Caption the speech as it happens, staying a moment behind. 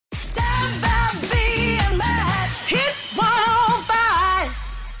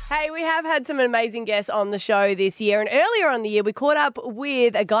Hey, we have had some amazing guests on the show this year, and earlier on the year we caught up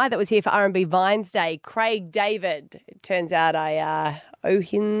with a guy that was here for R&B Vines Day, Craig David. It turns out I owe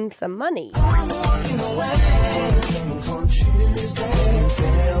him some money.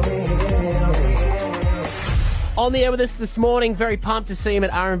 On the air with us this morning, very pumped to see him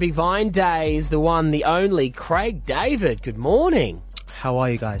at R&B Vine Days, the one, the only, Craig David. Good morning. How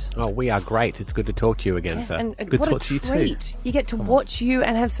are you guys? Oh, we are great. It's good to talk to you again, sir. And Good what talk a to you treat. too. You get to watch you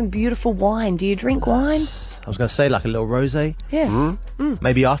and have some beautiful wine. Do you drink wine? I was going to say like a little rosé, Yeah.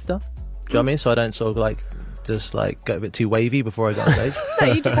 maybe after. Do you know what I mean? So I don't sort of like just like get a bit too wavy before I go on stage. No,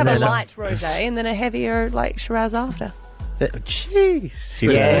 you just have a light rosé and then a heavier like Shiraz after. Jeez. She's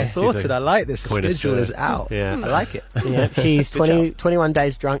all a- sorted. she's a I like this. The connoisseur. schedule is out. Yeah. I like it. Yeah, she's 21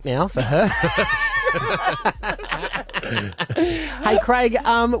 days drunk now for her. Hey, Craig,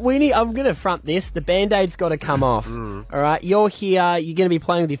 I'm going to front this. The Band-Aid's got to come off. All right, you're here. You're going to be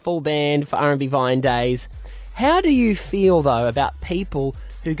playing with your full band for R&B Vine Days. How do you feel, though, about people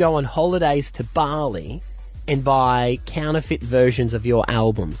who go on holidays to Bali and buy counterfeit versions of your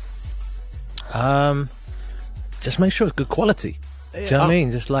albums? Just make sure it's good quality. Do you know what I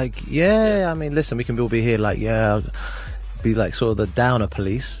mean? Just like, I mean, listen, we can all be here like, I'll be like sort of the downer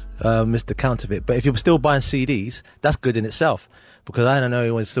police, Mr. Counterfeit. But if you're still buying CDs, that's good in itself. Because I don't know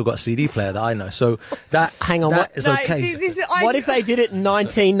anyone's still got a CD player that I know. So that, Hang on, that is okay. What if they did it in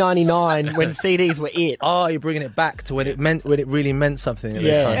 1999 when CDs were it? Oh, you're bringing it back to when it really meant something at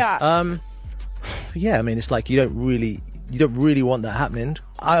this time. Yeah. I mean, it's like you don't really want that happening.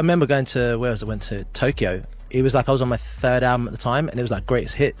 I remember going to I went to Tokyo. It was like I was on my third album at the time, and it was like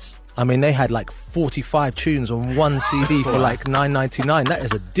greatest hits. I mean, they had like 45 tunes on one CD for like $9.99. That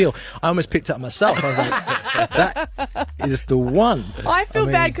is a deal. I almost picked it up myself. I was like, that is the one. I feel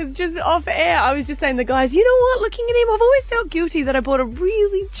bad because just off air, I was just saying to the guys, you know what? Looking at him, I've always felt guilty that I bought a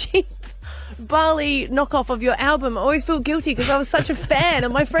really cheap Bali knockoff of your album. I always feel guilty because I was such a fan,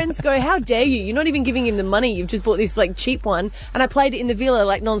 and my friends go, how dare you? You're not even giving him the money. You've just bought this like cheap one. And I played it in the villa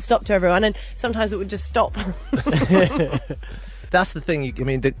like non-stop to everyone, and sometimes it would just stop. That's the thing. I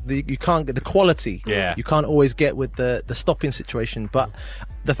mean, you can't get the quality. Yeah. You can't always get with the stopping situation. But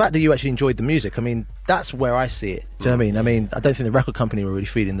the fact that you actually enjoyed the music, I mean, that's where I see it. Do you know what I mean? I mean, I don't think the record company were really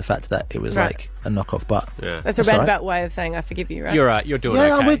feeding the fact that it was like a knockoff. But That's a roundabout way of saying I forgive you, right? You're right. You're doing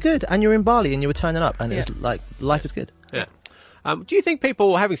yeah, okay. we're good. And you're in Bali, and you were turning up, and it's like life is good. Yeah. Do you think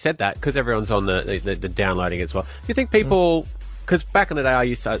people, having said that, because everyone's on the downloading as well, do you think people... Because back in the day, I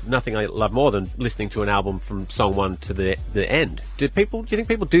used to, nothing I love more than listening to an album from song one to the end. Do you think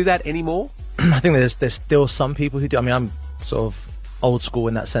people do that anymore? I think there's still some people who do. I mean, I'm sort of old school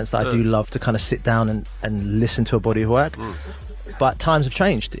in that sense that I do love to kind of sit down and listen to a body of work. But times have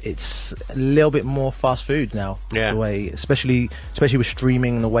changed. It's a little bit more fast food now. Yeah. The way, especially with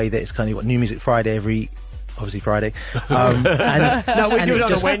streaming, the way that it's kind of got New Music Friday obviously Friday. And, No, we do it on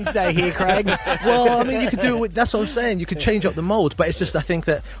just- a Wednesday here, Craig. Well, I mean, you could do it with, that's what I'm saying. You could change up the mold, but it's just, I think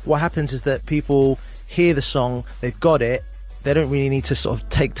that what happens is that people hear the song, they've got it, they don't really need to sort of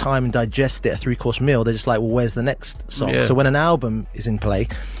take time and digest it, a 3-course meal. They're just like, well, where's the next song? Yeah. So when an album is in play,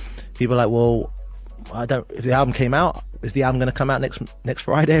 people are like, well, if the album came out, is the album going to come out next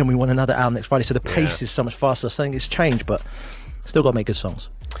Friday? And we want another album next Friday. So the pace is so much faster. So I think it's changed, but still got to make good songs.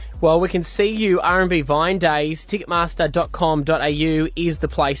 Well, we can see you R&B Vine Days. Ticketmaster.com.au is the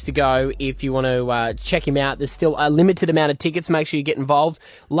place to go if you want to check him out. There's still a limited amount of tickets. Make sure you get involved.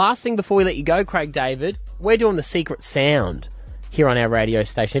 Last thing before we let you go, Craig David, we're doing the Secret Sound here on our radio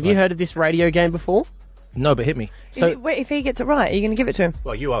station. Have you heard of this radio game before? No, but hit me. So wait, if he gets it right, are you going to give it to him?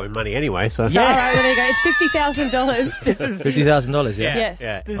 Well, you owe him money anyway, so... Yeah. All right, well, there you go. It's $50,000. $50,000, yeah? Yes.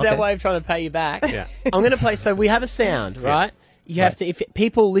 Yeah. This is our way of trying to pay you back. Yeah. I'm going to play... So we have a sound, right? You have to... If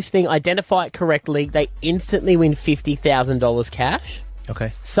people listening identify it correctly, they instantly win $50,000 cash.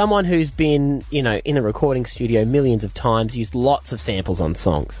 Okay. Someone who's been, in a recording studio millions of times, used lots of samples on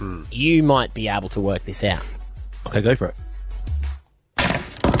songs. You might be able to work this out. Okay, go for it.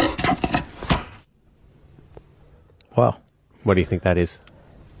 Wow. What do you think that is?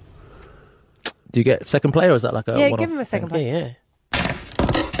 Do you get second play, or is that like a Yeah, one-off give him a second thing? play.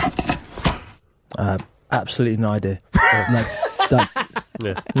 Yeah. Absolutely no idea.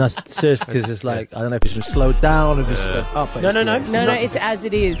 No, seriously, because it's like, I don't know if it's been slowed down or if it's sped up. But No, It's as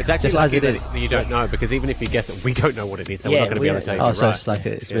it is. It's actually Just like as it is. that you don't know, because even if you guess it, we don't know what it is, so Yeah, we're not going to be we able to tell you. Oh, so right. it's like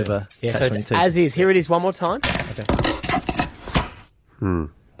it's a bit of a Yeah, so it's catch-22. as is. Here it is one more time.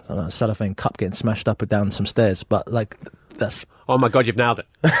 So like a cellophane cup getting smashed up or down some stairs, but like that's Oh my God, you've nailed it.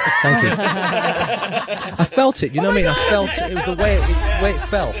 Thank you. I felt it. You know what I mean? I felt it. It was the way it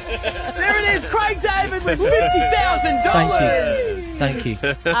fell. There it is, Craig David with $50,000. Thank you.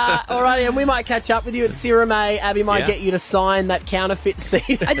 Alrighty, and we might catch up with you at Sierra May. Abby might get you to sign that counterfeit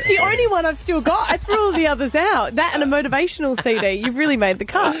CD. It's the only one I've still got. I threw all the others out. That and a motivational CD. You've really made the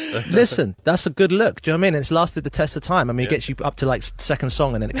cut. Listen, that's a good look. Do you know what I mean? It's lasted the test of time. I mean, it gets you up to like second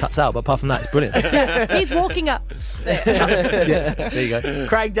song and then it cuts out. But apart from that, it's brilliant. He's walking up. Yeah, there you go.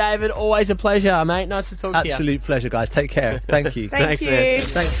 Craig David, always a pleasure, mate. Nice to talk to you. Absolute pleasure, guys. Take care. Thank you. Thank Thanks, you. man.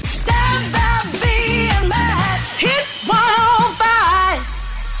 Thanks. Stand by, be a man. Hit one.